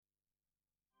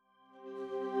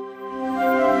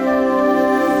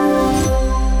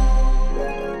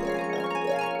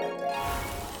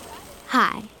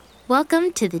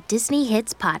Welcome to the Disney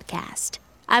Hits Podcast.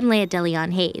 I'm Leah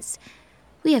DeLeon Hayes.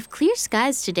 We have clear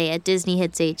skies today at Disney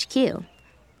Hits HQ.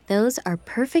 Those are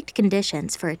perfect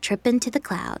conditions for a trip into the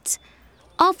clouds.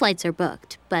 All flights are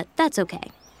booked, but that's okay,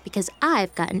 because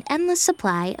I've got an endless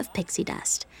supply of pixie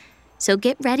dust. So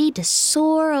get ready to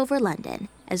soar over London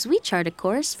as we chart a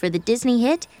course for the Disney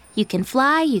hit, You Can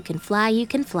Fly, You Can Fly, You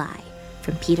Can Fly,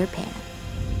 from Peter Pan.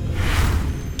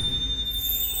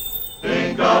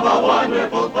 Think of a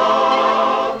wonderful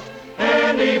thought,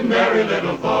 any merry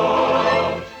little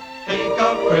thought. Think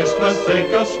of Christmas,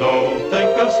 think of snow,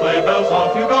 think of sleigh bells,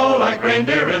 off you go like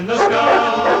reindeer in the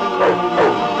sky.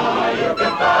 You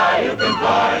can fly, you can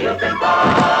fly, you can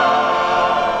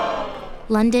fly.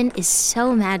 London is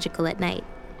so magical at night.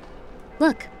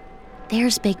 Look,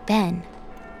 there's Big Ben.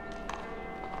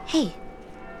 Hey,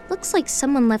 looks like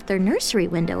someone left their nursery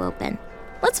window open.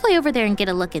 Let's fly over there and get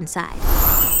a look inside.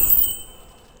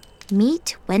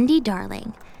 Meet Wendy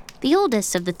Darling, the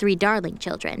oldest of the three Darling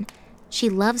children. She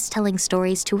loves telling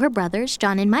stories to her brothers,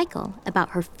 John and Michael,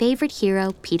 about her favorite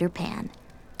hero, Peter Pan.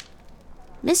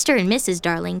 Mr. and Mrs.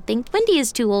 Darling think Wendy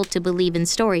is too old to believe in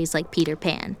stories like Peter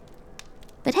Pan.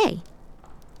 But hey,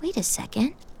 wait a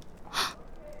second.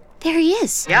 There he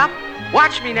is. Yep,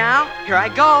 watch me now. Here I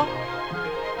go.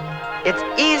 It's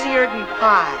easier than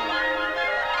pie.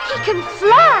 He can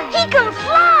fly! He can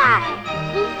fly!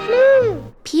 He flew!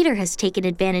 Peter has taken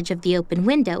advantage of the open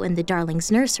window in the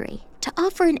Darlings' nursery to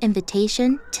offer an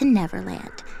invitation to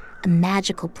Neverland, a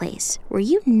magical place where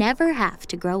you never have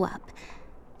to grow up.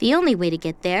 The only way to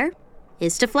get there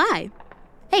is to fly.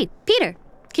 Hey, Peter,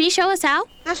 can you show us how?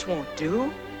 This won't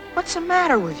do. What's the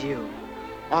matter with you?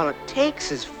 All it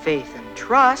takes is faith and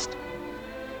trust.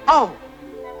 Oh,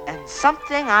 and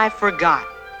something I forgot.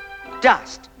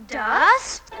 Dust.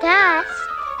 Dust? Dust?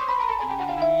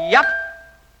 Yup.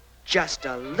 Just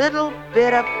a little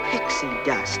bit of pixie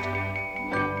dust.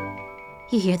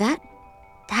 You hear that?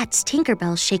 That's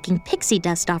Tinkerbell shaking pixie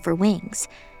dust off her wings.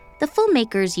 The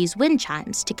filmmakers use wind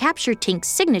chimes to capture Tink's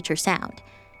signature sound.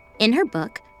 In her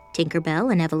book,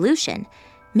 Tinkerbell and Evolution,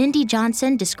 Mindy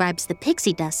Johnson describes the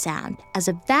pixie dust sound as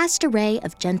a vast array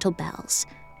of gentle bells.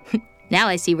 Now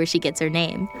I see where she gets her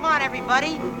name. Come on,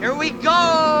 everybody. Here we go!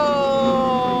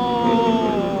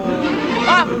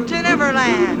 Up to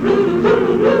Neverland!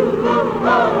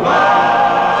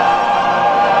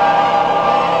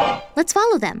 Let's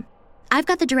follow them. I've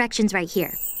got the directions right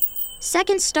here.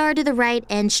 Second star to the right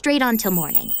and straight on till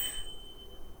morning.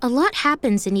 A lot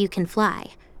happens in You Can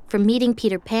Fly, from meeting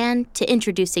Peter Pan to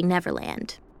introducing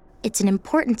Neverland. It's an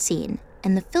important scene,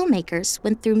 and the filmmakers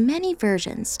went through many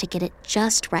versions to get it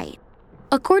just right.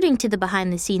 According to the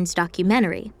behind-the-scenes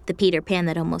documentary, The Peter Pan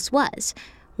That Almost Was,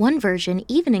 one version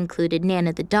even included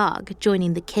Nana the dog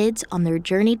joining the kids on their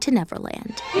journey to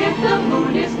Neverland. If the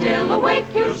moon is still awake,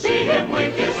 you'll see him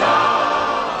wink his eye.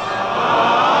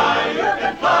 You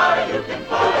can fly, you can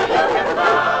fly, you can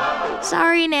fly.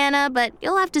 Sorry, Nana, but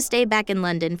you'll have to stay back in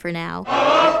London for now.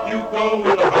 Up you go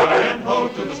with a high and ho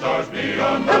to the stars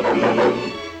beyond the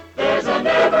blue. There's a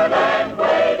Neverland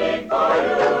waiting for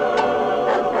you,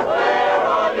 where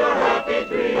all your happy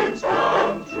dreams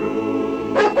come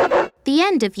true. The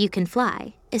end of You Can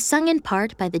Fly is sung in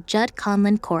part by the Judd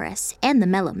Conlon Chorus and the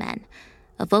Mellow Men,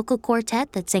 a vocal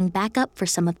quartet that sang backup for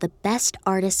some of the best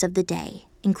artists of the day,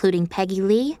 including Peggy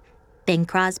Lee, Bing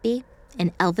Crosby,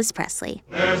 and Elvis Presley.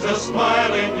 There's a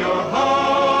smile in your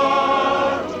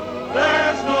heart.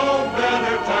 There's no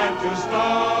better time to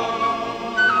start.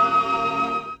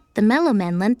 The Mellow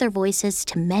Men lent their voices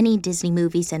to many Disney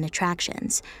movies and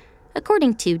attractions.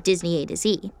 According to Disney A to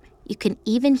Z, you can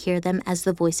even hear them as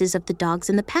the voices of the dogs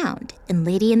in the pound in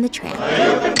Lady and the Tramp. You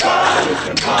can fly, you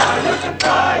can fly, you can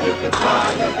fly, you can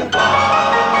fly, you can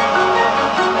fly.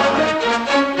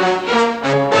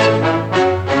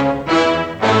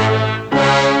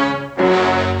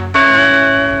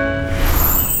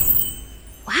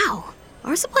 Wow,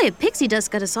 our supply of pixie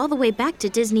dust got us all the way back to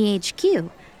Disney HQ.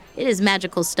 It is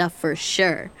magical stuff for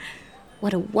sure.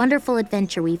 What a wonderful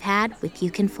adventure we've had with You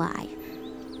Can Fly.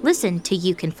 Listen to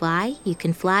You Can Fly, You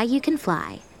Can Fly, You Can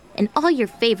Fly, and all your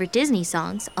favorite Disney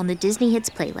songs on the Disney Hits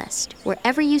playlist,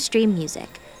 wherever you stream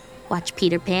music. Watch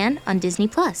Peter Pan on Disney+.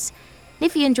 And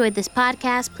if you enjoyed this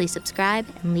podcast, please subscribe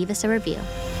and leave us a review.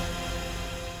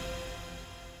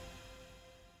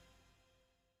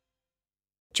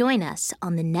 Join us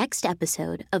on the next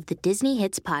episode of the Disney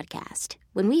Hits Podcast,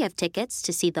 when we have tickets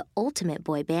to see the ultimate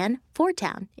boy band, Four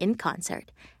Town, in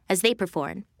concert, as they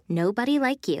perform Nobody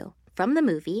Like You, from the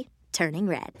movie Turning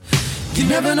Red. You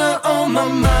never know on my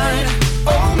mind,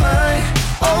 oh my,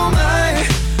 oh my.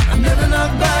 I'm never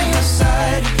not by your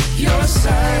side, your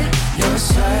side, your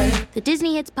side. The The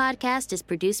Disney Hits podcast is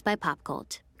produced by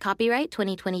Popcult. Copyright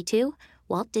 2022,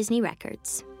 Walt Disney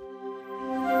Records.